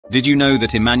Did you know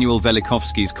that Immanuel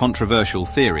Velikovsky's controversial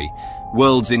theory,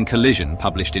 Worlds in Collision,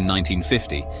 published in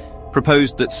 1950,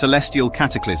 proposed that celestial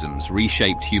cataclysms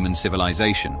reshaped human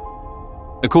civilization?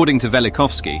 According to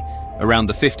Velikovsky, around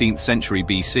the 15th century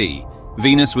BC,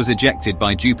 Venus was ejected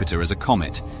by Jupiter as a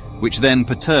comet, which then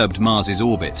perturbed Mars's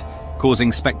orbit,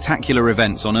 causing spectacular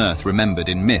events on Earth remembered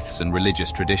in myths and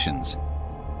religious traditions.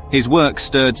 His work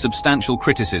stirred substantial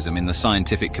criticism in the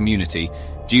scientific community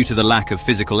due to the lack of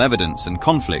physical evidence and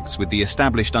conflicts with the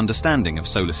established understanding of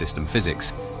solar system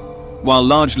physics. While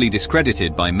largely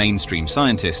discredited by mainstream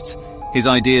scientists, his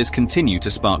ideas continue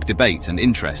to spark debate and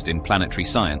interest in planetary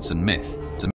science and myth.